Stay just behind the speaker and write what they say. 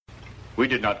We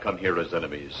did not come here as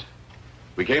enemies.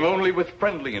 We came only with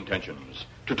friendly intentions,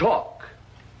 to talk,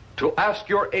 to ask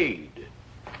your aid.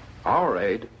 Our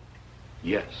aid?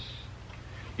 Yes,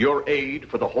 your aid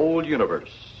for the whole universe.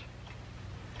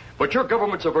 But your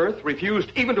governments of Earth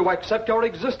refused even to accept our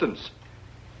existence.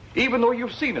 Even though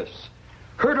you've seen us,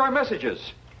 heard our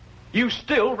messages, you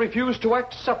still refuse to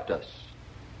accept us.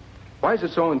 Why is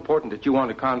it so important that you want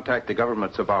to contact the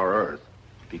governments of our Earth?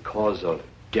 Because of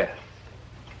death.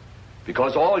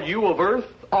 Because all you of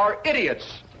Earth are idiots.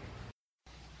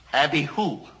 Abby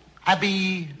who?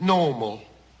 Abby normal.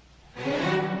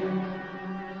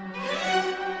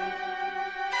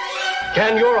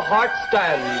 Can your heart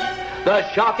stand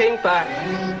the shocking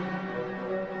facts?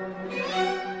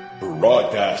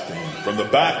 Broadcasting from the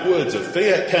backwoods of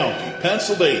Fayette County,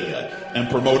 Pennsylvania, and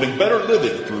promoting better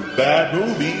living through bad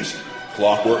movies,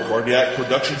 Clockwork Cardiac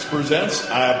Productions presents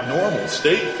Abnormal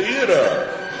State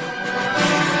Theater.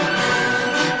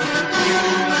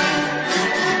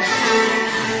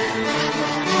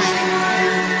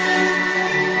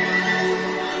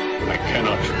 I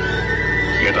cannot,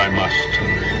 yet I must.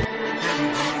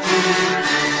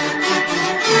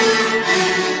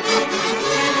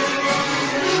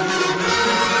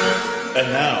 And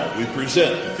now we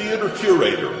present the theater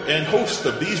curator and host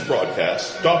of these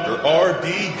broadcasts, Dr. R.D.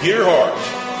 Gearhart.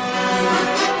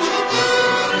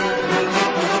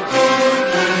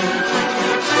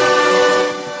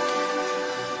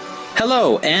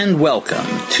 Hello and welcome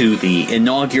to the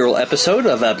inaugural episode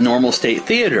of Abnormal State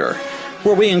Theater,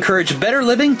 where we encourage better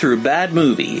living through bad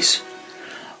movies.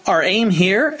 Our aim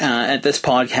here at this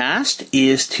podcast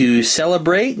is to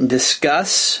celebrate and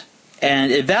discuss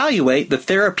and evaluate the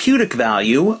therapeutic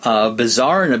value of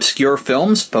bizarre and obscure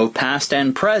films, both past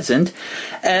and present,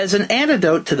 as an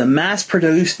antidote to the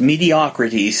mass-produced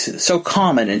mediocrities so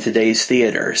common in today's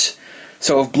theaters.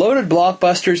 So if bloated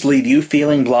blockbusters leave you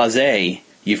feeling blasé,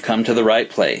 you've come to the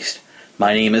right place.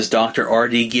 My name is Dr.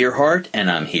 R.D. Gearhart, and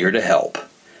I'm here to help.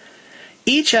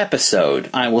 Each episode,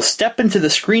 I will step into the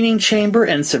screening chamber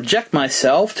and subject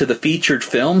myself to the featured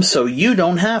film so you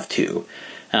don't have to.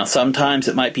 Now, sometimes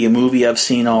it might be a movie I've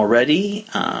seen already,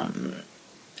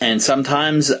 and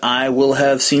sometimes I will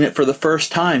have seen it for the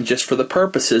first time just for the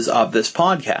purposes of this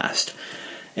podcast.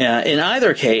 In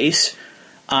either case,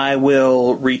 I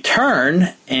will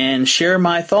return and share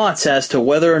my thoughts as to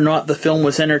whether or not the film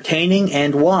was entertaining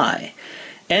and why.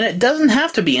 And it doesn't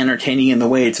have to be entertaining in the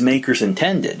way its makers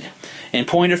intended. In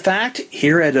point of fact,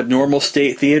 here at Abnormal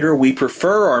State Theater, we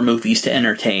prefer our movies to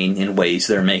entertain in ways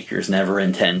their makers never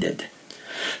intended.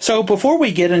 So before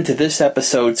we get into this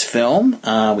episode's film,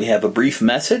 we have a brief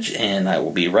message, and I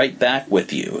will be right back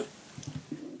with you.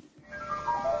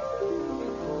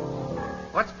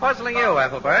 What's puzzling you,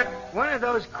 Ethelbert? One of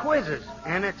those quizzes,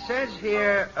 and it says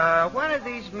here, what are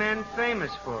these men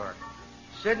famous for?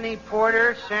 Sidney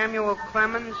Porter, Samuel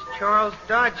Clemens, Charles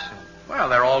Dodgson. Well,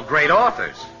 they're all great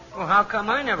authors. Well, how come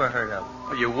I never heard of them?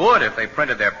 Well, you would if they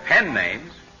printed their pen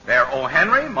names. They're O.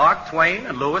 Henry, Mark Twain,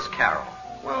 and Lewis Carroll.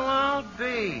 Well, I'll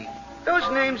be. Those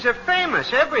names are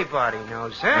famous. Everybody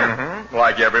knows them. Mm-hmm.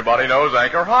 Like everybody knows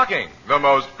Anchor Hawking, the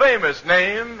most famous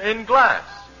name in glass.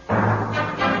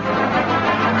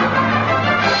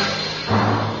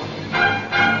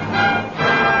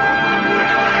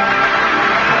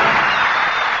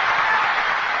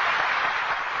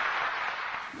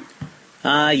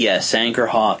 Yes, Anchor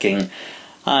Hawking.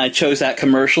 I chose that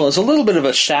commercial as a little bit of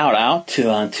a shout-out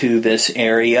to this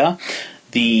area.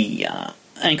 The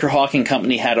Anchor Hawking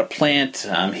Company had a plant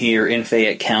here in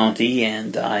Fayette County,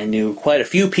 and I knew quite a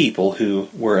few people who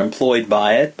were employed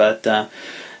by it, but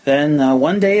then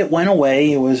one day it went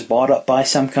away. It was bought up by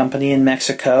some company in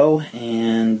Mexico,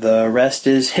 and the rest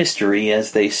is history,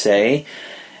 as they say.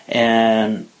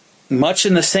 And much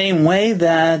in the same way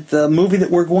that the movie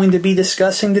that we're going to be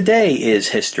discussing today is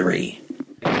history.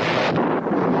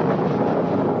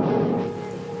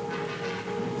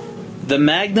 The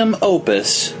magnum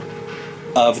opus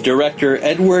of director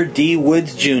Edward D.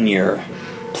 Woods Jr.,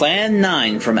 Plan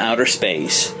 9 from Outer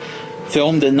Space,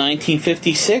 filmed in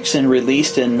 1956 and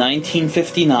released in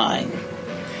 1959.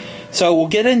 So we'll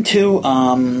get into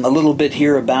a little bit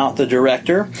here about the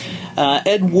director.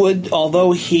 Ed Wood,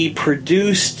 although he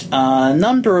produced a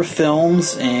number of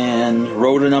films and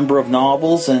wrote a number of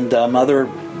novels and other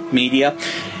media,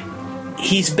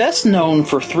 he's best known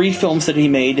for 3 films that he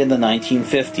made in the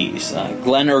 1950s.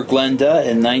 Glen or Glenda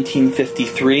in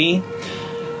 1953,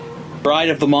 Bride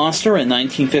of the Monster in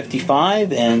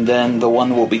 1955, and then the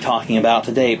one we'll be talking about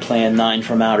today, Plan 9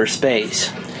 from Outer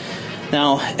Space.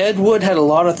 Now, Ed Wood had a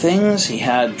lot of things. He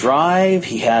had drive,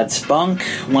 he had spunk.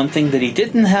 One thing that he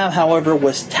didn't have, however,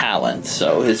 was talent.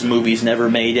 So his movies never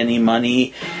made any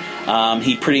money.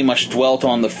 He pretty much dwelt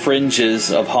on the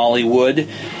fringes of Hollywood,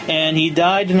 and he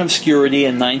died in obscurity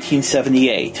in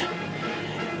 1978.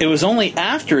 It was only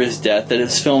after his death that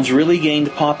his films really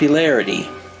gained popularity.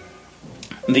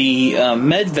 The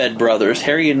Medved brothers,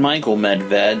 Harry and Michael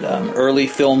Medved, early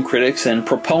film critics and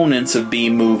proponents of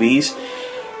B-movies,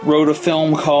 wrote a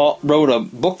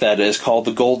book called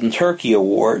the Golden Turkey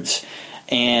Awards,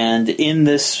 and in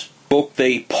this book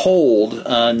they polled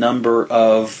a number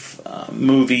of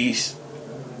movies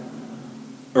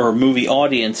or movie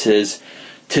audiences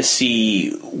to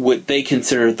see what they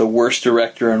considered the worst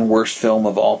director and worst film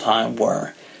of all time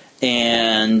were.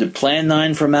 And Plan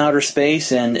 9 from Outer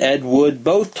Space and Ed Wood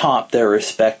both topped their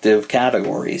respective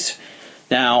categories.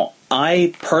 Now,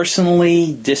 I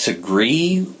personally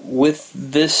disagree with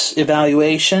this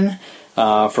evaluation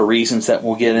for reasons that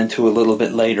we'll get into a little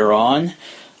bit later on.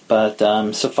 But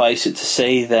suffice it to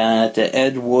say that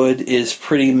Ed Wood is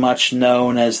pretty much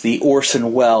known as the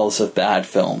Orson Welles of bad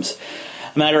films.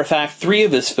 Matter of fact, 3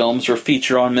 of his films were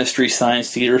featured on Mystery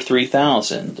Science Theater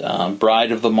 3000.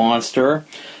 Bride of the Monster,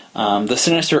 The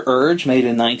Sinister Urge, made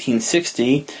in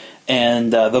 1960,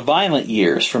 and The Violent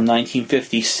Years from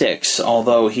 1956,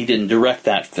 although he didn't direct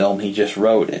that film, he just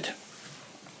wrote it.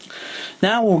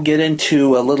 Now we'll get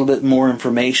into a little bit more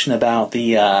information about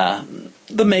the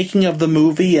making of the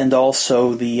movie and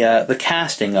also the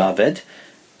casting of it.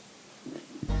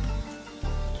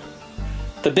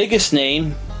 The biggest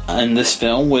name in this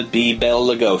film would be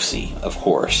Bela Lugosi, of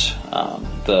course.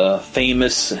 The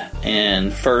famous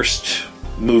and first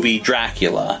movie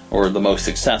Dracula, or the most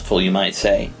successful, you might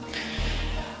say.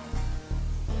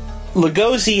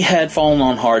 Lugosi had fallen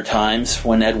on hard times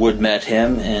when Ed Wood met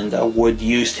him, and Wood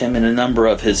used him in a number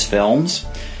of his films.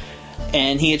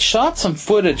 And he had shot some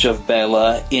footage of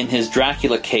Bela in his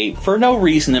Dracula cape for no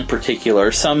reason in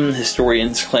particular. Some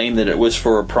historians claim that it was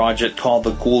for a project called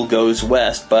The Ghoul Goes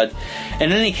West, but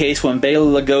in any case, when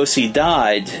Bela Lugosi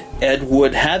died, Ed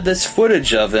Wood had this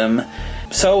footage of him,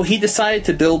 so he decided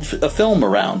to build a film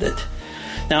around it.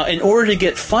 Now, in order to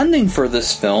get funding for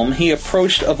this film, he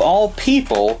approached, of all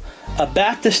people, a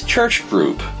Baptist church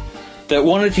group that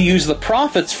wanted to use the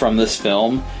profits from this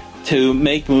film to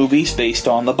make movies based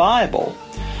on the Bible.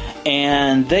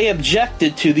 And they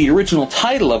objected to the original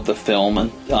title of the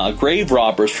film, Grave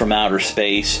Robbers from Outer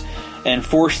Space, and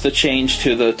forced the change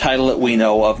to the title that we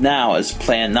know of now as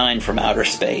Plan 9 from Outer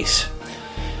Space.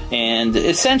 And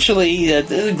essentially,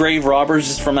 the Grave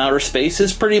Robbers from Outer Space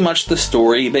is pretty much the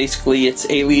story. Basically, it's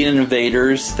alien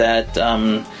invaders that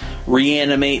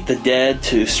reanimate the dead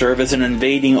to serve as an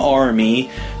invading army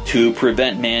to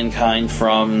prevent mankind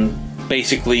from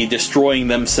basically destroying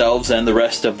themselves and the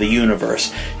rest of the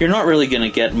universe. You're not really going to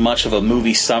get much of a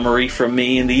movie summary from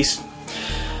me in these.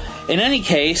 In any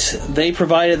case, they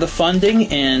provided the funding,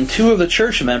 and 2 of the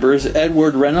church members,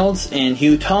 Edward Reynolds and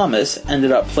Hugh Thomas,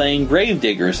 ended up playing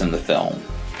gravediggers in the film.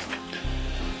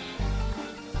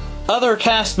 Other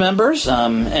cast members,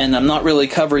 and I'm not really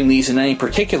covering these in any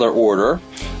particular order,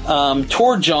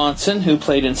 Tor Johnson, who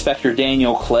played Inspector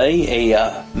Daniel Clay,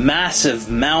 a massive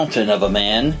mountain of a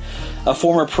man, a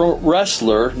former pro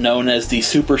wrestler known as the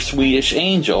Super Swedish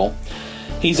Angel.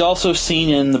 He's also seen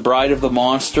in The Bride of the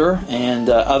Monster and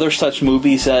other such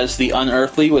movies as The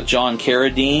Unearthly with John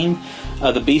Carradine,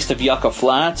 The Beast of Yucca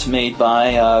Flats, made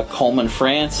by Coleman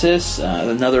Francis,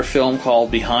 another film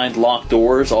called Behind Locked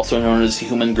Doors, also known as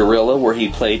Human Gorilla, where he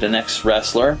played an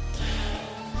ex-wrestler.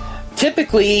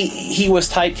 Typically, he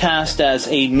was typecast as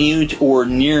a mute or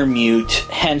near-mute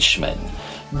henchman.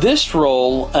 This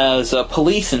role as a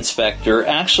police inspector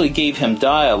actually gave him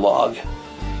dialogue,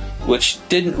 which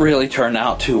didn't really turn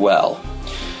out too well.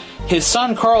 His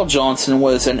son Carl Johnson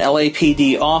was an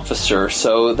LAPD officer,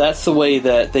 so that's the way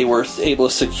that they were able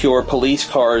to secure police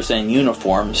cars and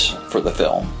uniforms for the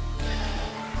film.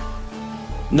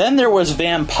 Then there was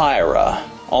Vampira,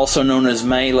 also known as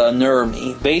Mayla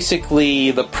Nurmi,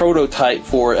 basically the prototype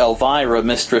for Elvira,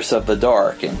 Mistress of the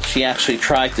Dark, and she actually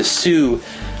tried to sue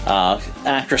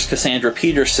actress Cassandra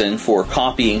Peterson for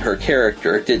copying her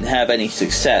character. It didn't have any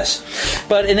success.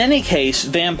 But in any case,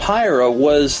 Vampira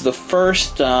was the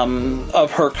first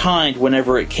of her kind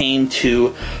whenever it came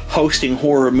to hosting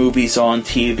horror movies on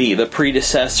TV, the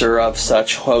predecessor of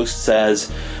such hosts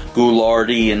as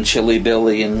Ghoulardi and Chilly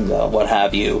Billy and what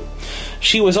have you.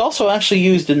 She was also actually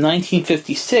used in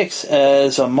 1956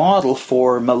 as a model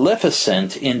for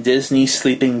Maleficent in Disney's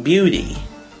Sleeping Beauty.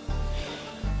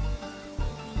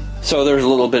 So there's a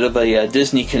little bit of a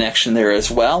Disney connection there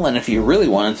as well, and if you really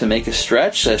wanted to make a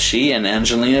stretch, she and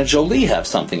Angelina Jolie have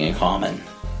something in common.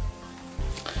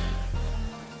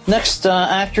 Next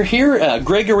actor here,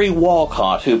 Gregory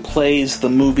Walcott, who plays the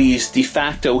movie's de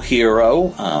facto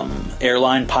hero,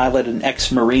 airline pilot and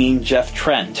ex-Marine Jeff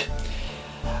Trent.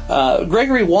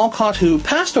 Gregory Walcott, who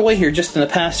passed away here just in the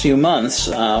past few months,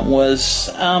 was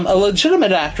a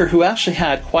legitimate actor who actually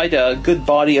had quite a good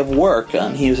body of work.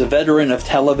 He was a veteran of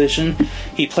television.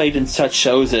 He played in such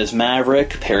shows as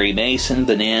Maverick, Perry Mason,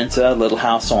 Bonanza, Little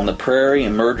House on the Prairie,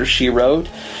 and Murder, She Wrote.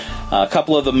 A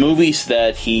couple of the movies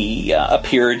that he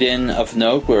appeared in of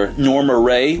note were Norma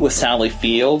Ray with Sally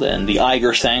Field and The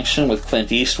Eiger Sanction with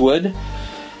Clint Eastwood.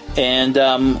 And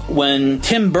when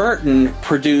Tim Burton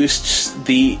produced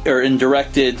and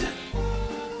directed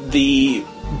the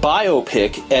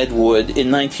biopic Ed Wood in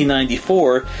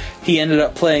 1994, he ended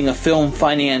up playing a film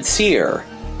financier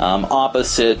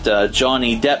opposite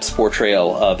Johnny Depp's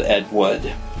portrayal of Ed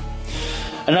Wood.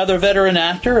 Another veteran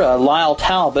actor, Lyle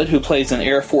Talbot, who plays an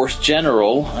Air Force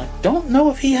general. I don't know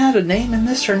if he had a name in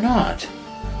this or not.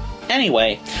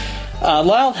 Anyway,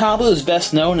 Lyle Talbot is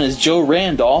best known as Joe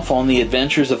Randolph on The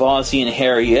Adventures of Ozzie and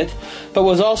Harriet, but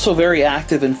was also very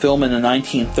active in film in the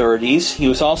 1930s. He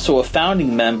was also a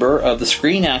founding member of the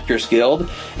Screen Actors Guild,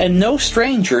 and no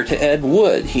stranger to Ed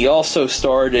Wood. He also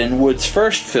starred in Wood's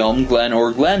first film, Glen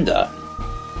or Glenda.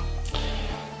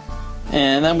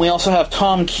 And then we also have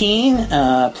Tom Keene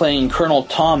playing Colonel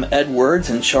Tom Edwards,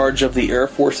 in charge of the Air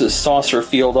Force's saucer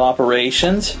field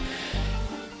operations.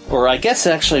 Or I guess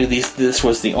actually this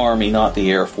was the Army, not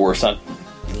the Air Force. In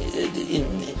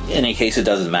any case, it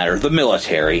doesn't matter. The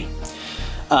military.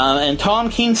 And Tom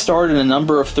Keene starred in a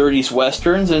number of 30s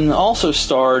westerns and also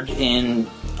starred in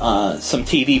some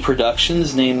TV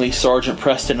productions, namely Sergeant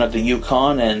Preston of the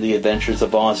Yukon and The Adventures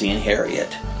of Ozzie and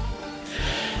Harriet.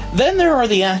 Then there are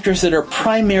the actors that are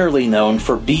primarily known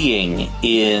for being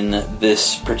in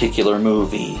this particular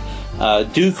movie.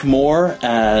 Duke Moore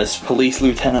as Police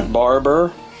Lieutenant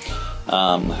Barber,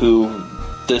 who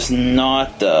does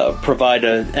not provide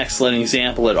an excellent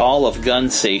example at all of gun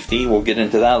safety. We'll get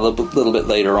into that a little bit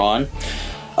later on.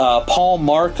 Paul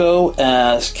Marco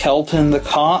as Kelton the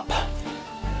Cop,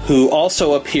 who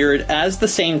also appeared as the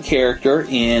same character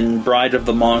in Bride of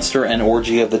the Monster and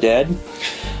Orgy of the Dead.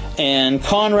 And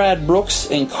Conrad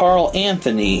Brooks and Carl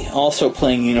Anthony also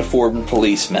playing uniformed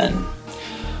policemen.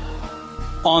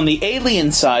 On the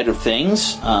alien side of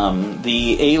things,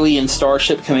 the alien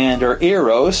starship commander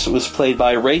Eros was played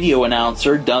by radio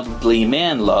announcer Dudley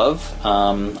Manlove.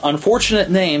 Unfortunate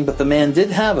name, but the man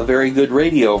did have a very good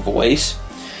radio voice.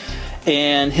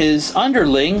 And his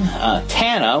underling,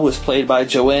 Tana, was played by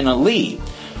Joanna Lee,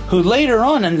 who later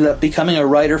on ended up becoming a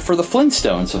writer for the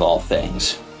Flintstones, of all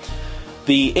things.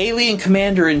 The alien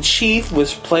commander-in-chief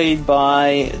was played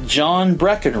by John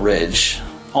Breckinridge,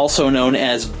 also known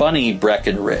as Bunny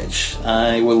Breckinridge.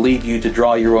 I will leave you to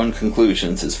draw your own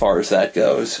conclusions as far as that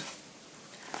goes.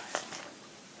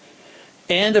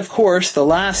 And, of course, the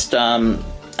last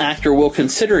actor we'll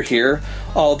consider here,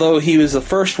 although he was the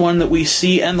first one that we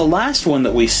see and the last one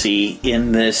that we see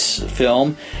in this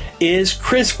film, is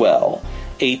Criswell,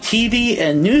 a TV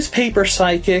and newspaper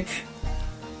psychic,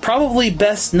 probably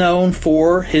best known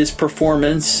for his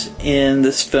performance in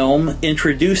this film,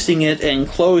 introducing it and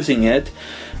closing it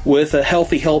with a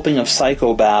healthy helping of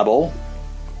psychobabble.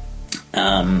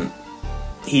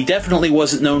 He definitely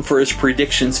wasn't known for his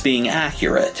predictions being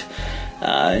accurate.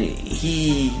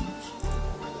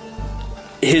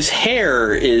 His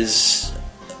hair is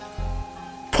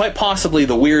quite possibly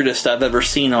the weirdest I've ever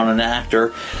seen on an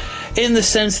actor, in the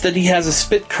sense that he has a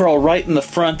spit curl right in the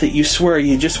front that you swear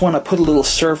you just want to put a little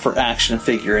surfer action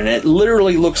figure in it. It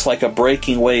literally looks like a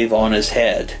breaking wave on his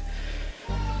head.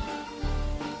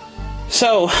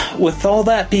 So, with all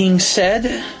that being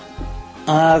said,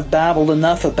 I've babbled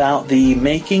enough about the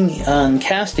making and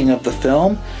casting of the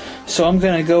film, so I'm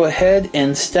going to go ahead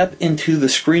and step into the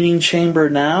screening chamber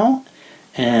now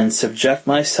and subject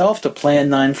myself to Plan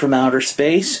 9 from Outer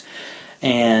Space.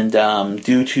 And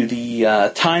due to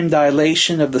the time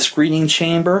dilation of the screening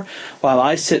chamber, while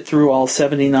I sit through all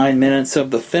 79 minutes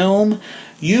of the film,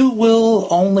 you will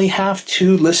only have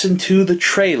to listen to the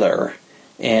trailer,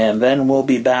 and then we'll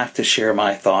be back to share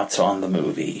my thoughts on the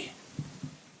movie.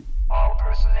 All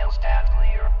personnel stand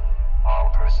clear.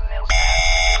 All personnel stand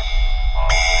clear.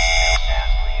 All personnel stand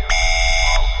clear.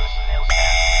 All personnel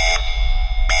stand clear.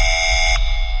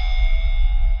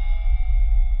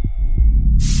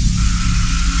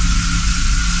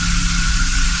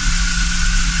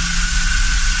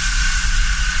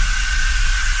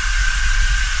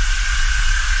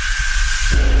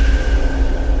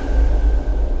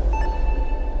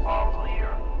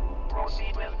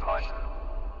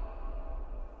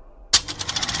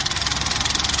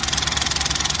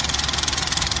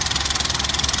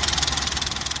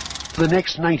 For the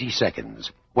next 90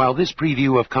 seconds, while this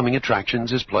preview of coming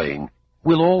attractions is playing,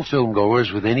 will all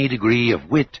filmgoers with any degree of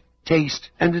wit, taste,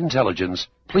 and intelligence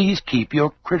please keep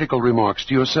your critical remarks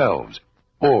to yourselves,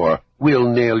 or we'll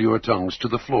nail your tongues to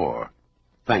the floor.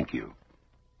 Thank you.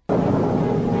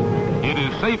 It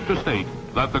is safe to state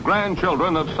that the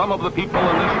grandchildren of some of the people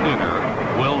in this dinner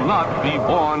will not be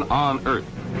born on Earth.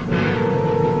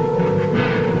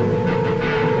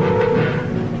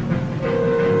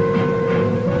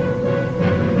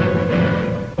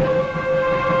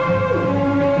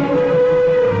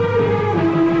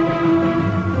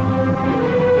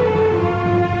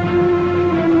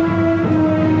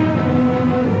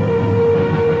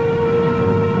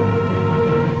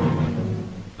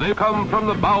 They come from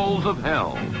the bowels of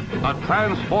hell, a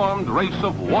transformed race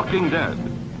of walking dead,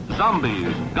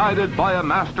 zombies guided by a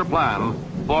master plan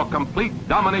for complete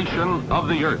domination of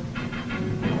the Earth.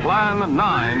 Plan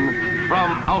 9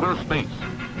 from outer space.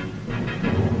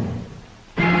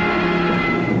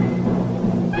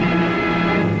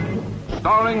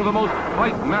 Starring the most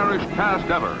nightmarish cast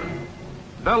ever,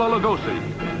 Bela Lugosi,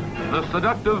 the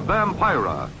seductive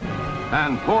Vampira,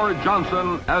 and Gord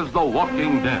Johnson as the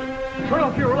Walking Dead. Turn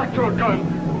off your electrode gun!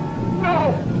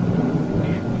 No!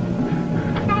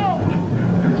 No!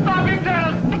 Stop him,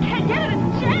 Dad! I can't get it,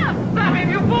 it's jammed! Stop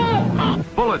him, you fool!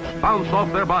 Bullets bounce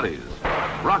off their bodies.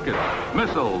 Rockets,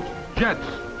 missiles, jets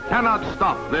cannot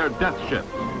stop their death ships.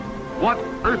 What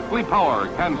earthly power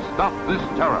can stop this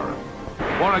terror?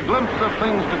 For a glimpse of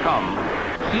things to come,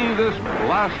 see this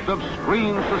blast of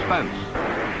screen suspense.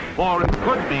 For it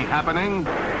could be happening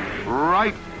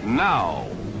right now.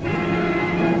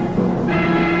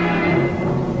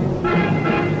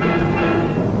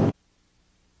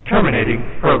 Terminating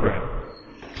program.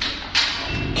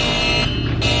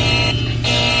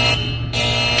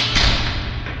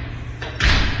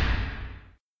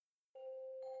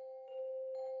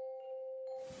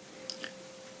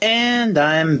 And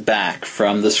I'm back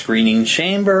from the screening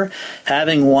chamber,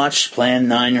 having watched Plan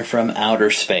 9 from Outer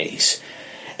Space.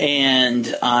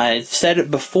 And I said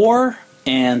it before,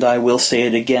 and I will say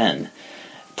it again.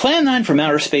 Plan 9 from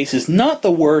Outer Space is not the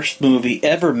worst movie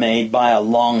ever made by a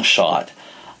long shot.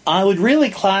 I would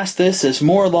really class this as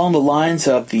more along the lines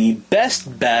of the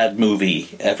best bad movie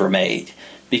ever made,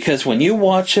 because when you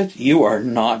watch it, you are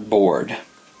not bored.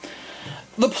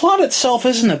 The plot itself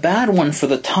isn't a bad one for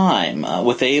the time,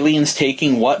 with aliens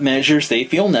taking what measures they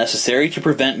feel necessary to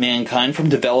prevent mankind from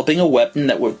developing a weapon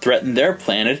that would threaten their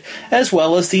planet, as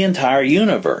well as the entire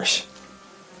universe.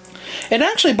 It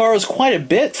actually borrows quite a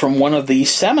bit from one of the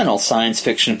seminal science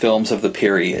fiction films of the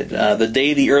period, The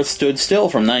Day the Earth Stood Still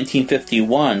from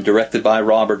 1951, directed by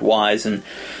Robert Wise and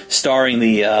starring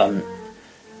the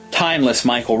timeless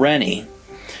Michael Rennie.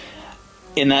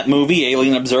 In that movie,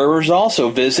 alien observers also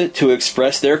visit to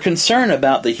express their concern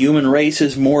about the human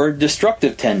race's more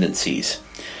destructive tendencies.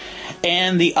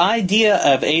 And the idea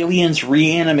of aliens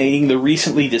reanimating the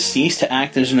recently deceased to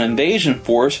act as an invasion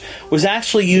force was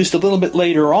actually used a little bit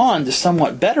later on to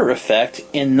somewhat better effect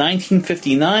in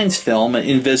 1959's film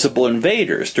Invisible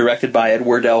Invaders, directed by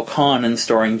Edward L. Kahn and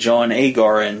starring John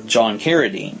Agar and John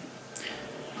Carradine.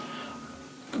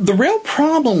 The real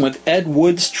problem with Ed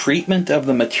Wood's treatment of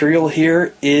the material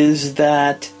here is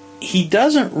that he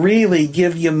doesn't really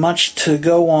give you much to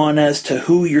go on as to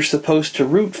who you're supposed to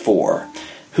root for,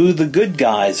 who the good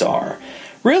guys are.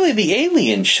 Really, the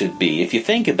aliens should be, if you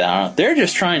think about it. They're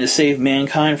just trying to save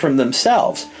mankind from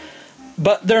themselves.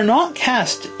 But they're not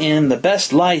cast in the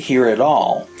best light here at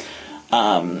all.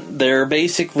 They're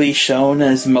basically shown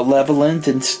as malevolent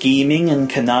and scheming and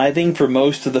conniving for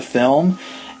most of the film.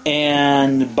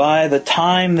 And by the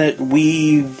time that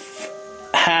we've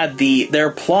had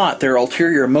their plot, their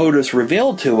ulterior motives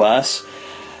revealed to us,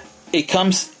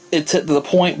 it's at the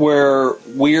point where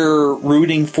we're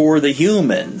rooting for the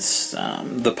humans,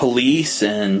 the police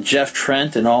and Jeff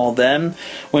Trent and all of them,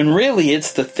 when really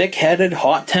it's the thick-headed,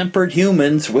 hot-tempered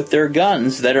humans with their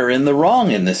guns that are in the wrong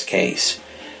in this case.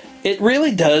 It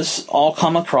really does all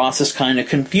come across as kind of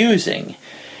confusing.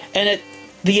 And at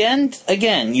the end,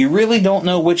 again, you really don't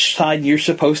know which side you're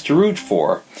supposed to root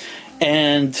for.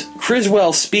 And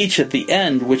Criswell's speech at the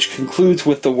end, which concludes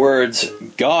with the words,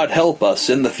 "God help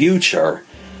us in the future,"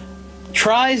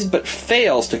 tries but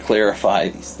fails to clarify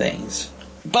these things.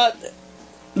 But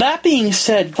that being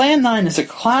said, Plan 9 is a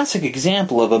classic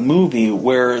example of a movie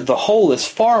where the whole is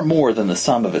far more than the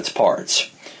sum of its parts.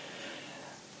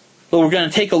 But we're going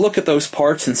to take a look at those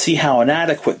parts and see how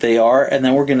inadequate they are, and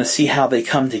then we're going to see how they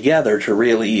come together to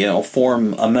really,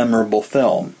 form a memorable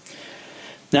film.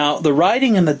 Now, the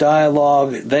writing and the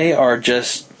dialogue, they are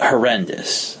just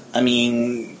horrendous. I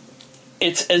mean,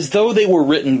 It's as though they were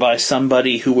written by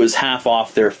somebody who was half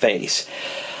off their face.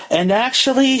 And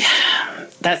actually,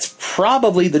 that's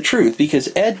probably the truth, because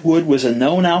Ed Wood was a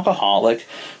known alcoholic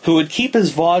who would keep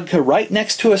his vodka right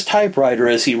next to his typewriter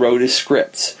as he wrote his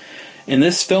scripts. In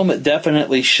this film, it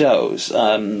definitely shows.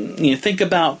 You think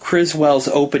about Criswell's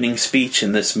opening speech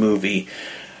in this movie,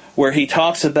 where he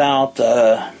talks about,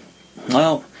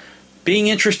 being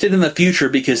interested in the future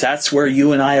because that's where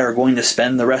you and I are going to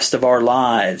spend the rest of our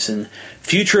lives, and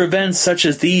future events such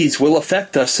as these will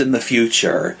affect us in the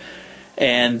future.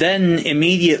 And then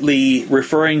immediately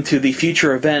referring to the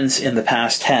future events in the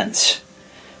past tense.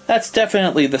 That's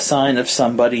definitely the sign of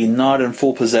somebody not in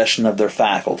full possession of their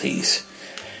faculties.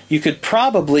 You could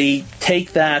probably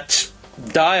take that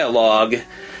dialogue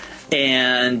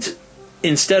and,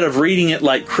 instead of reading it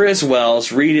like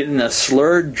Criswell's, read it in a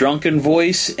slurred, drunken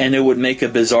voice, and it would make a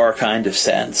bizarre kind of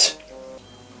sense.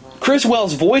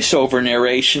 Criswell's voiceover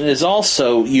narration is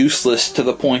also useless to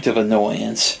the point of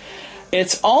annoyance.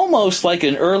 It's almost like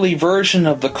an early version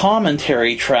of the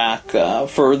commentary track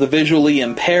for the visually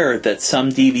impaired that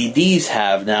some DVDs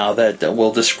have now that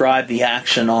will describe the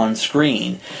action on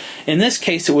screen. In this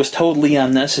case, it was totally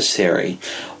unnecessary,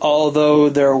 although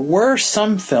there were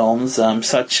some films,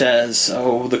 such as,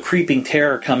 The Creeping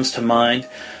Terror comes to mind,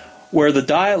 where the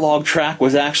dialogue track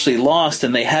was actually lost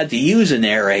and they had to use a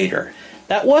narrator.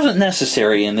 That wasn't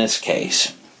necessary in this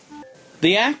case.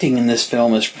 The acting in this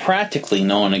film is practically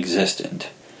non-existent.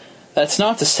 That's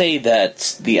not to say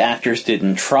that the actors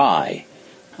didn't try.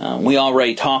 We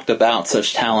already talked about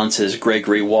such talents as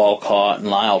Gregory Walcott and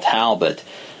Lyle Talbot.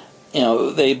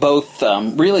 They both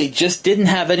really just didn't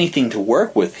have anything to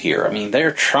work with here. I mean,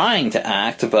 they're trying to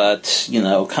act, but,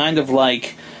 kind of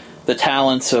like the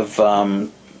talents of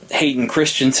Hayden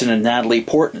Christensen and Natalie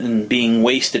Portman being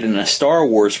wasted in a Star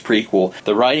Wars prequel.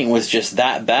 The writing was just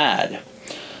that bad.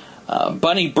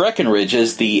 Bunny Breckinridge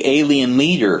as the alien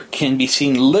leader can be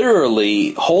seen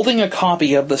literally holding a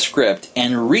copy of the script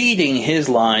and reading his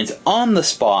lines on the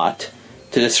spot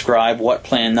to describe what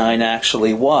Plan 9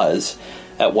 actually was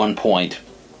at one point.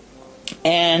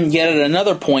 And yet at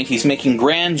another point he's making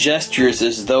grand gestures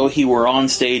as though he were on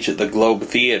stage at the Globe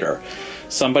Theatre.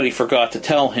 Somebody forgot to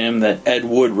tell him that Ed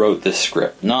Wood wrote this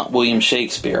script, not William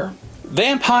Shakespeare.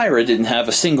 Vampira didn't have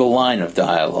a single line of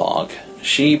dialogue.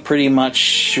 She pretty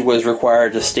much was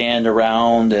required to stand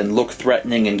around and look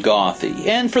threatening and gothy,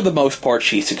 and for the most part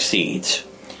she succeeds.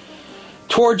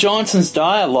 Tor Johnson's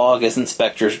dialogue as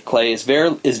Inspector Clay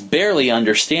is barely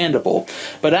understandable,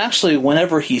 but actually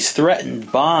whenever he's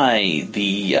threatened by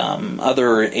the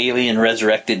other alien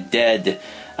resurrected dead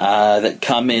that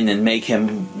come in and make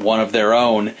him one of their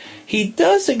own, he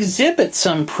does exhibit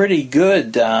some pretty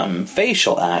good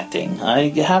facial acting. I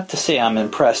have to say I'm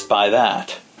impressed by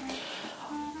that.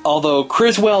 Although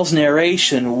Criswell's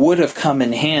narration would have come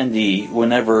in handy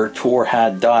whenever Tor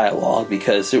had dialogue,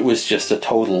 because it was just a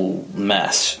total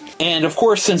mess. And of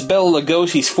course, since Bela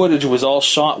Lugosi's footage was all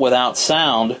shot without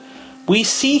sound, we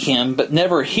see him but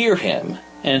never hear him.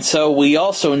 And so we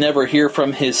also never hear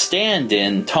from his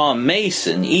stand-in, Tom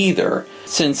Mason, either,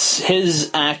 since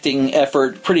his acting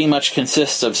effort pretty much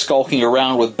consists of skulking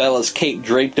around with Bela's cape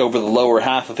draped over the lower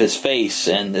half of his face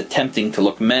and attempting to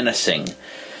look menacing,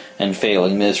 and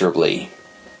failing miserably.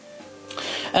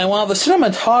 And while the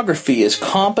cinematography is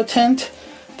competent,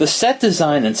 the set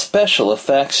design and special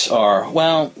effects are,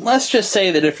 well, let's just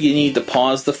say that if you need to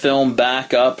pause the film,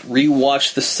 back up,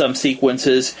 rewatch some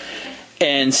sequences,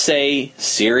 and say,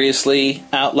 seriously,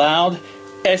 out loud,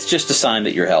 it's just a sign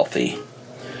that you're healthy.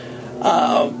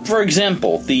 For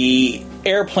example, the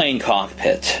airplane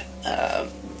cockpit.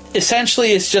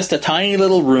 Essentially, it's just a tiny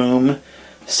little room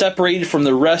separated from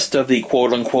the rest of the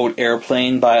quote-unquote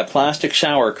airplane by a plastic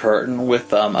shower curtain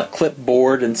with a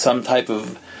clipboard and some type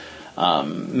of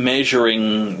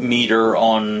measuring meter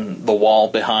on the wall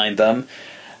behind them.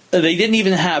 They didn't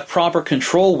even have proper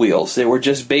control wheels. They were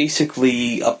just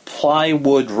basically a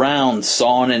plywood round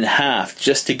sawn in half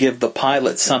just to give the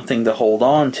pilot something to hold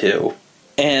on to.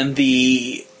 And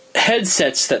the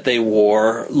headsets that they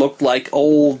wore looked like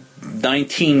old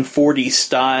 1940s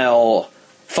style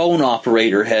phone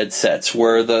operator headsets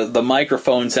where the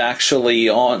microphone's actually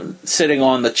sitting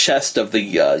on the chest of the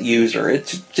user.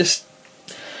 It's just,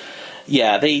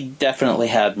 yeah, they definitely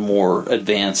had more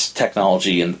advanced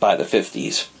technology by the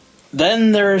 50s.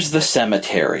 Then there's the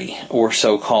cemetery, or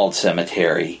so-called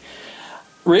cemetery.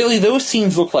 Really, those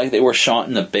scenes look like they were shot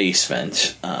in a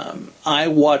basement. I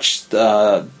watched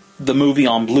the movie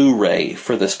on Blu-ray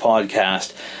for this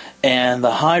podcast, And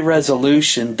the high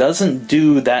resolution doesn't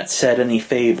do that set any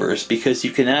favors, because you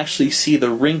can actually see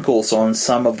the wrinkles on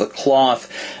some of the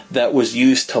cloth that was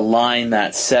used to line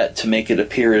that set to make it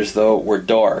appear as though it were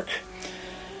dark.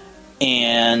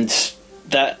 And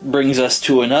that brings us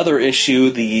to another issue.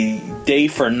 The day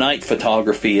for night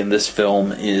photography in this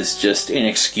film is just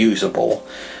inexcusable.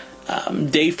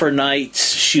 Day for night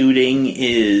shooting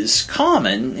is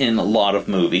common in a lot of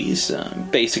movies,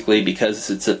 basically because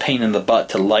it's a pain in the butt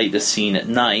to light a scene at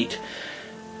night.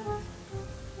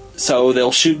 So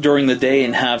they'll shoot during the day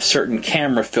and have certain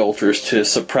camera filters to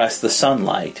suppress the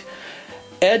sunlight.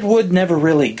 Ed Wood never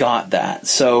really got that,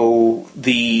 so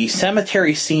the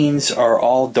cemetery scenes are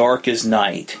all dark as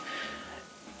night.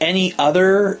 Any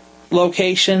other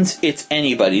locations, it's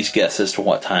anybody's guess as to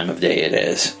what time of day it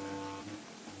is.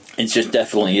 It just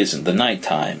definitely isn't the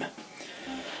nighttime.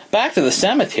 Back to the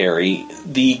cemetery,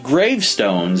 the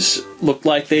gravestones look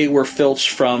like they were filched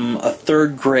from a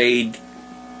third grade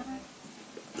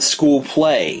school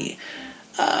play.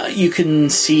 You can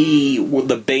see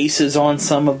the bases on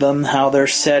some of them, how they're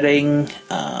setting,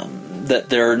 that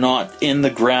they're not in the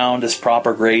ground as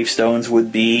proper gravestones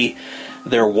would be.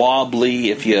 They're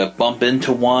wobbly. If you bump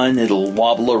into one, it'll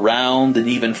wobble around and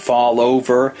even fall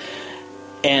over.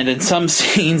 And in some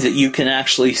scenes that you can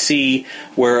actually see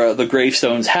where the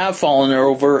gravestones have fallen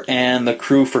over and the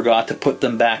crew forgot to put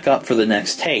them back up for the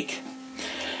next take.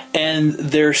 And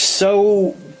they're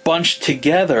so bunched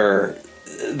together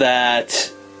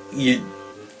that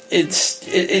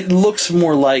it looks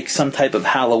more like some type of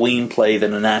Halloween play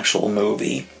than an actual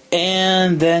movie.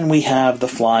 And then we have the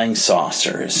flying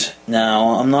saucers.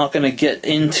 Now, I'm not going to get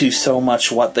into so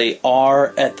much what they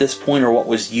are at this point or what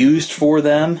was used for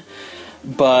them.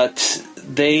 But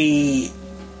they,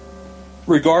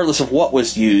 regardless of what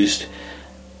was used,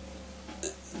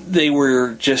 they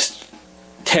were just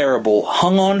terrible.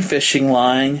 Hung on fishing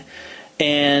line,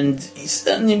 and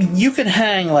you can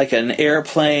hang like an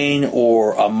airplane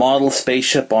or a model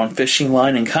spaceship on fishing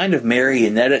line and kind of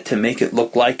marionette it to make it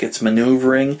look like it's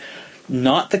maneuvering.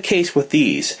 Not the case with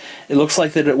these. It looks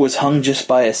like that it was hung just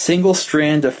by a single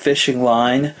strand of fishing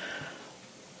line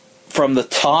from the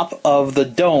top of the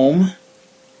dome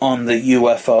on the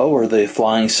UFO or the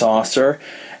flying saucer,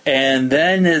 and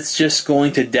then it's just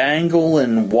going to dangle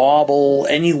and wobble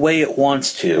any way it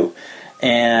wants to.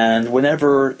 And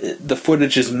whenever the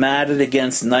footage is matted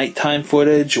against nighttime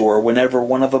footage, or whenever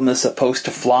one of them is supposed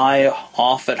to fly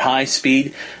off at high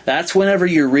speed, that's whenever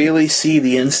you really see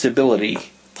the instability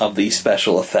of these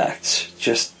special effects.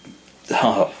 Just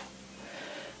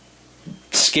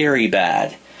scary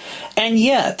bad. And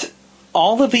yet,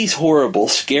 all of these horrible,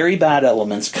 scary, bad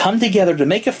elements come together to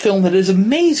make a film that is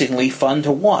amazingly fun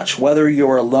to watch, whether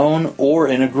you're alone or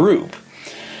in a group.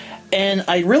 And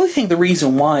I really think the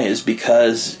reason why is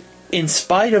because, in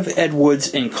spite of Ed Wood's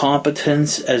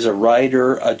incompetence as a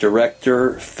writer, a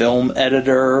director, film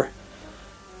editor,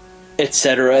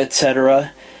 etc.,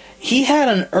 etc., he had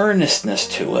an earnestness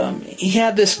to him. He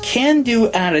had this can-do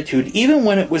attitude, even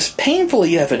when it was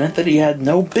painfully evident that he had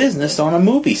no business on a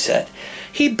movie set.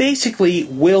 He basically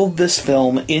willed this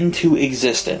film into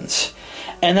existence.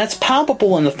 And that's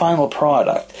palpable in the final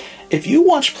product. If you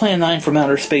watch Plan 9 from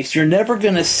Outer Space, you're never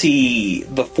going to see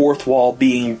the fourth wall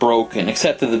being broken,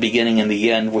 except at the beginning and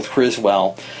the end with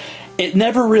Criswell. It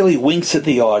never really winks at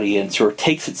the audience or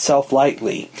takes itself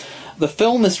lightly. The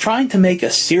film is trying to make a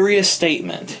serious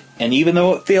statement, and even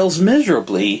though it fails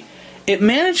miserably, it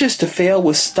manages to fail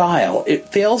with style. It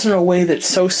fails in a way that's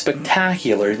so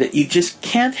spectacular that you just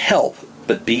can't help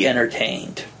but be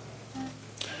entertained.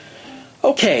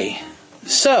 Okay,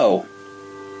 so,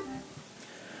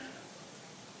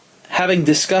 having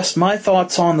discussed my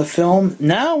thoughts on the film,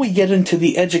 now we get into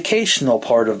the educational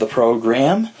part of the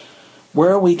program,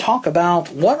 where we talk about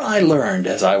what I learned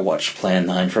as I watched Plan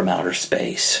 9 from Outer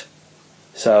Space.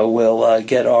 So we'll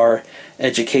get our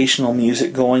educational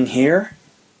music going here.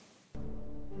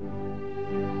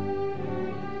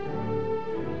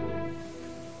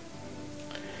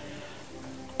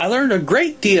 I learned a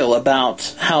great deal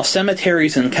about how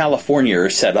cemeteries in California are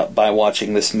set up by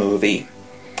watching this movie.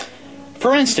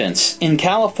 For instance, in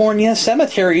California,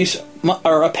 cemeteries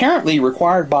are apparently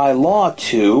required by law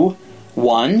to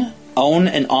 1. Own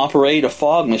and operate a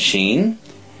fog machine.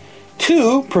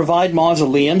 2. Provide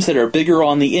mausoleums that are bigger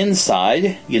on the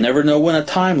inside. You never know when a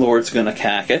Time Lord's going to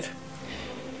cack it.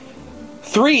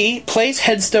 3. Place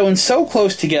headstones so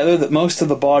close together that most of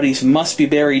the bodies must be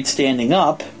buried standing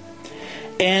up.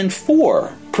 And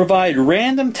 4. provide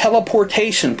random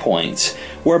teleportation points,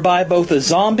 whereby both a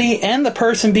zombie and the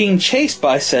person being chased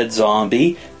by said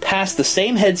zombie pass the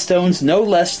same headstones no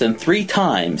less than 3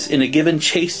 times in a given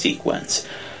chase sequence,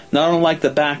 not unlike the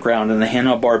background in the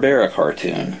Hanna-Barbera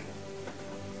cartoon.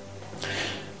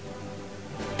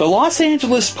 The Los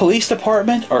Angeles Police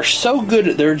Department are so good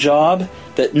at their job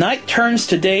that night turns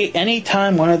to day any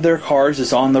time one of their cars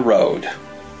is on the road.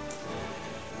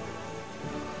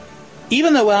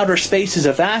 Even though outer space is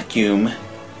a vacuum,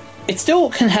 it still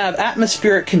can have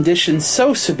atmospheric conditions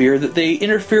so severe that they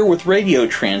interfere with radio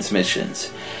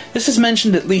transmissions. This is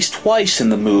mentioned at least twice in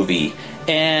the movie,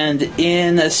 and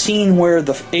in a scene where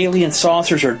the alien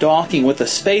saucers are docking with the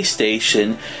space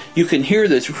station, you can hear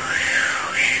this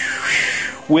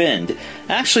wind.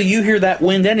 Actually, you hear that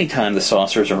wind anytime the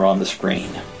saucers are on the screen.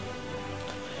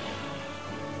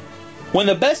 When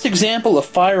the best example of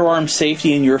firearm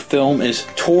safety in your film is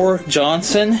Tor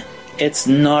Johnson, it's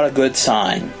not a good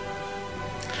sign.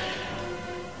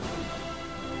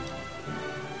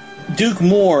 Duke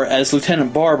Moore, as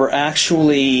Lieutenant Barber,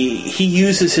 he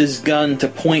uses his gun to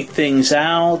point things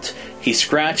out. He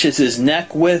scratches his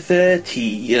neck with it.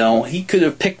 He could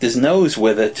have picked his nose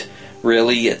with it,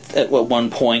 really, at one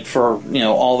point for,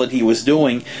 all that he was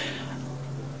doing.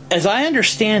 As I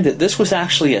understand it, this was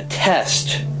actually a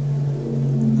test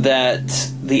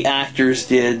that the actors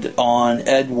did on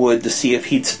Ed Wood to see if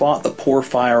he'd spot the poor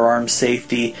firearm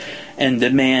safety and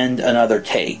demand another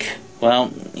take.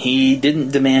 Well, he didn't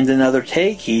demand another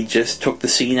take, he just took the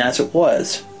scene as it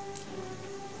was.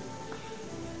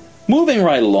 Moving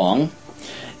right along,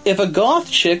 if a goth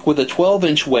chick with a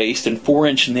 12-inch waist and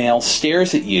 4-inch nails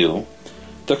stares at you,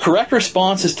 the correct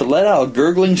response is to let out a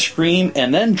gurgling scream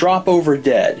and then drop over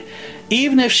dead,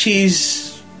 even if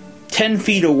she's 10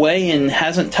 feet away and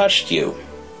hasn't touched you.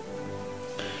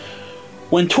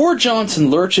 When Tor Johnson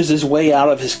lurches his way out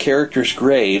of his character's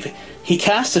grave, he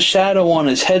casts a shadow on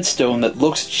his headstone that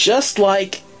looks just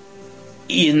like...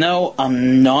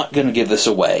 I'm not going to give this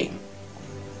away.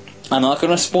 I'm not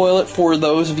going to spoil it for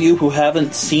those of you who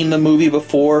haven't seen the movie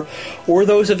before, or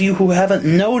those of you who haven't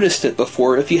noticed it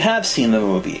before if you have seen the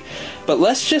movie. But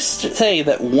let's just say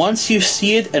that once you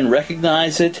see it and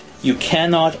recognize it, you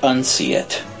cannot unsee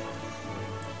it.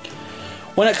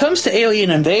 When it comes to alien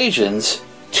invasions,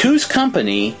 2's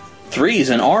company, 3's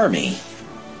an army.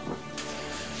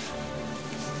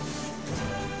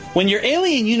 When your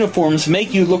alien uniforms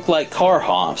make you look like car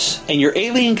hops, and your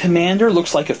alien commander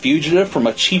looks like a fugitive from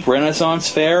a cheap Renaissance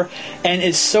fair, and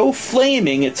is so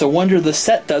flaming it's a wonder the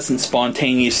set doesn't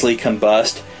spontaneously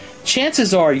combust,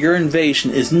 chances are your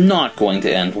invasion is not going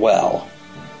to end well.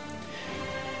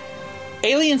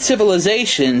 Alien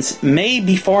civilizations may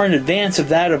be far in advance of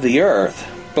that of the Earth,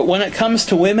 but when it comes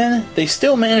to women, they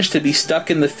still manage to be stuck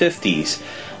in the 50s.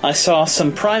 I saw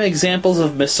some prime examples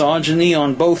of misogyny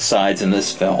on both sides in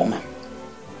this film.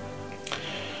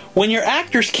 When your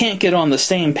actors can't get on the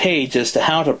same page as to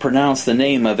how to pronounce the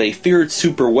name of a feared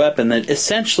superweapon that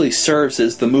essentially serves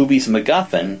as the movie's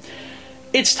MacGuffin,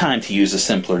 it's time to use a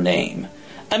simpler name.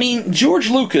 I mean, George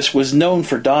Lucas was known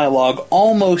for dialogue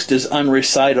almost as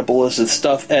unrecitable as the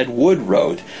stuff Ed Wood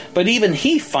wrote, but even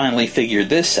he finally figured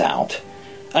this out.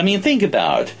 I mean, think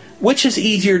about it. Which is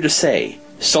easier to say,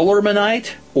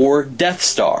 Solarmanite or Death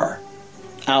Star?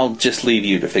 I'll just leave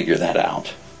you to figure that out.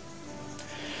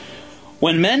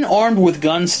 When men armed with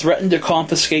guns threaten to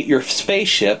confiscate your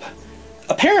spaceship,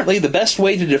 apparently the best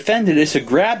way to defend it is to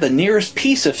grab the nearest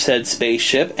piece of said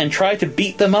spaceship and try to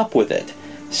beat them up with it,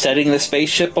 setting the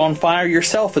spaceship on fire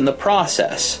yourself in the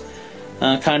process.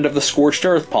 Kind of the scorched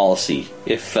earth policy.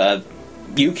 If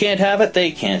you can't have it,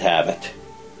 they can't have it.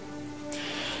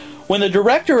 When the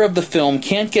director of the film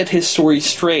can't get his story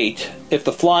straight if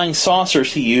the flying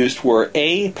saucers he used were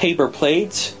A. paper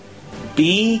plates,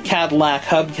 B. Cadillac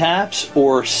hubcaps,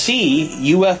 or C.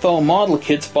 UFO model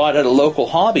kits bought at a local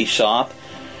hobby shop,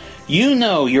 you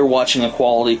know you're watching a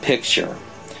quality picture.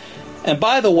 And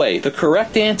by the way, the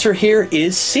correct answer here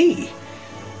is C.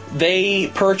 They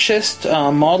purchased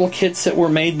model kits that were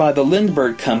made by the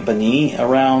Lindbergh Company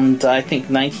around, I think,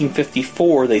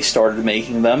 1954 they started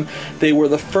making them. They were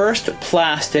the first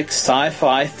plastic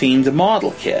sci-fi themed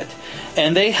model kit.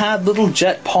 And they had little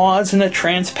jet pods and a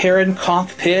transparent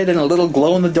cockpit and a little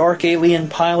glow-in-the-dark alien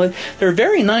pilot. They're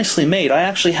very nicely made. I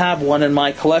actually have one in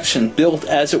my collection built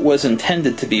as it was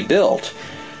intended to be built.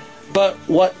 But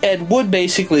what Ed Wood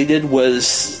basically did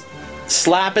was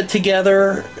slap it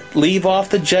together, leave off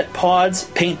the jet pods,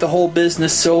 paint the whole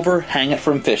business silver, hang it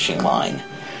from fishing line.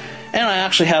 And I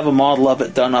actually have a model of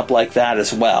it done up like that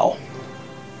as well.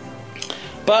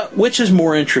 But which is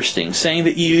more interesting, saying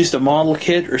that you used a model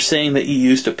kit or saying that you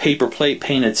used a paper plate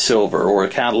painted silver or a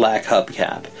Cadillac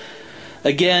hubcap?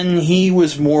 Again, he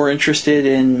was more interested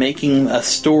in making a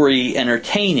story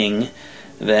entertaining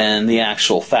than the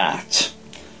actual facts.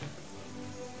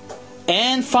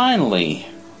 And finally,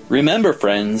 remember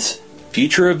friends,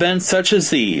 future events such as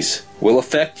these will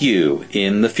affect you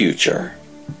in the future.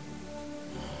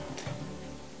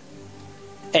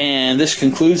 And this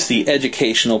concludes the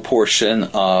educational portion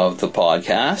of the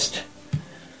podcast.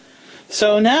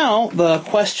 So now the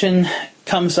question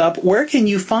comes up, where can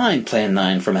you find Plan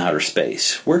 9 from Outer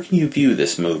Space? Where can you view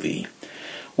this movie?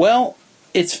 Well,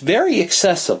 it's very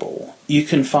accessible. You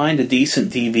can find a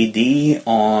decent DVD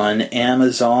on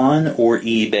Amazon or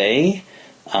eBay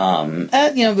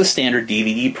at, the standard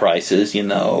DVD prices,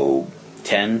 $10,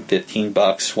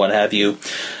 $15, what have you.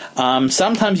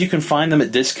 Sometimes you can find them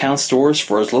at discount stores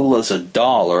for as little as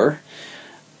 $1.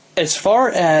 As far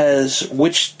as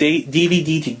which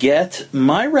DVD to get,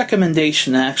 my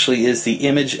recommendation actually is the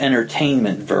Image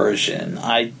Entertainment version.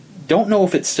 I don't know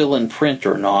if it's still in print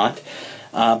or not,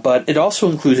 but it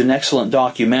also includes an excellent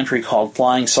documentary called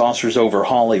Flying Saucers Over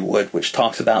Hollywood, which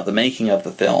talks about the making of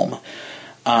the film.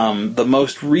 The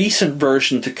most recent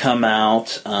version to come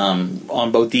out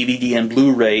on both DVD and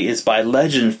Blu-ray is by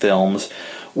Legend Films,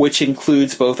 which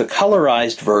includes both a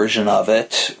colorized version of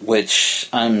it, which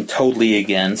I'm totally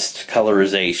against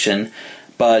colorization,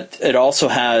 but it also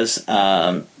has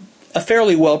a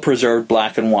fairly well-preserved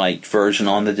black and white version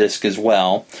on the disc as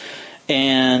well,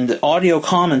 and audio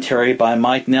commentary by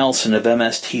Mike Nelson of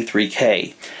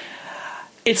MST3K.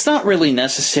 It's not really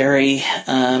necessary.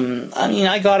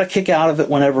 I got a kick out of it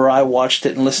whenever I watched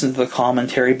it and listened to the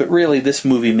commentary, but really this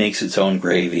movie makes its own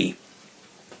gravy.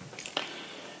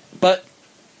 But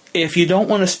if you don't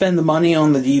want to spend the money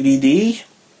on the DVD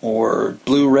or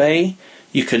Blu-ray,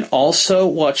 you can also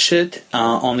watch it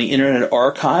on the Internet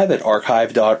Archive at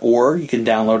archive.org. You can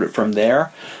download it from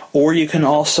there. Or you can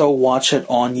also watch it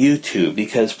on YouTube,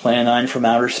 because Plan 9 from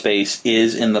Outer Space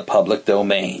is in the public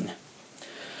domain.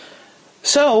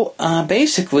 So,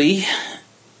 basically,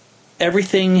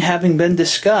 everything having been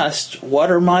discussed,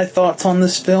 what are my thoughts on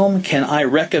this film? Can I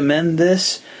recommend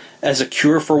this as a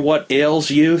cure for what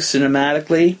ails you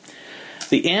cinematically?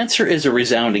 The answer is a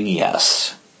resounding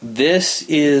yes. This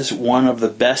is one of the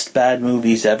best bad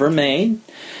movies ever made.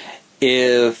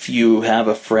 If you have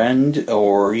a friend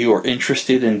or you are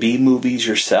interested in B movies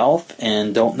yourself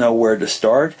and don't know where to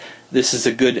start, this is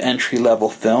a good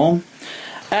entry-level film.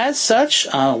 As such,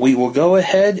 we will go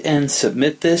ahead and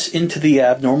submit this into the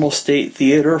Abnormal State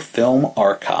Theater Film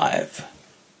Archive.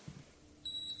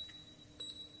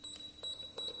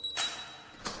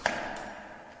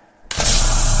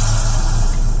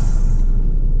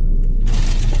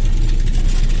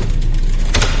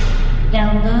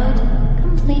 Download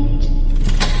complete.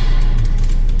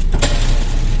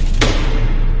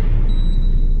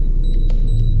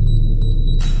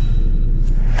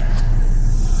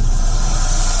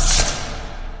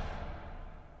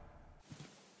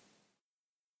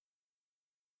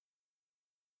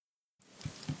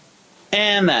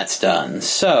 And that's done.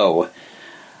 So,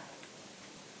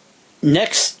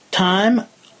 next time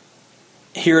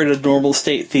here at Abnormal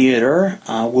State Theater,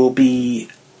 we'll be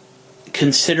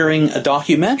considering a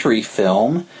documentary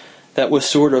film that was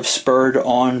sort of spurred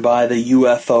on by the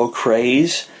UFO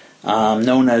craze,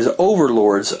 known as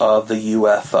Overlords of the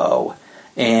UFO.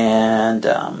 And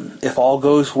if all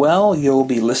goes well, you'll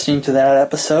be listening to that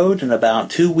episode in about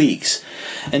 2 weeks.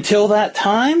 Until that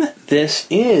time, this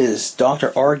is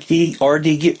Dr. R.D.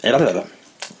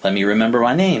 Let me remember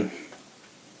my name.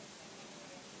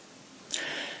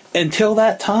 Until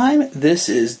that time, this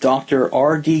is Dr.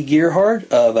 R.D. Gearhart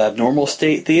of Abnormal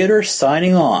State Theater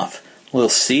signing off. We'll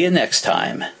see you next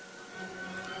time.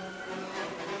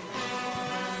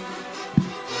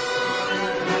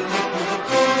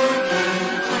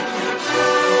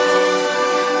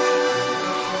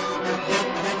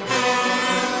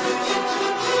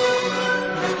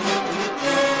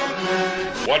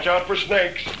 Watch out for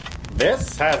snakes.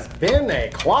 This has been a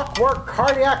Clockwork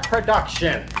Cardiac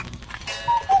production.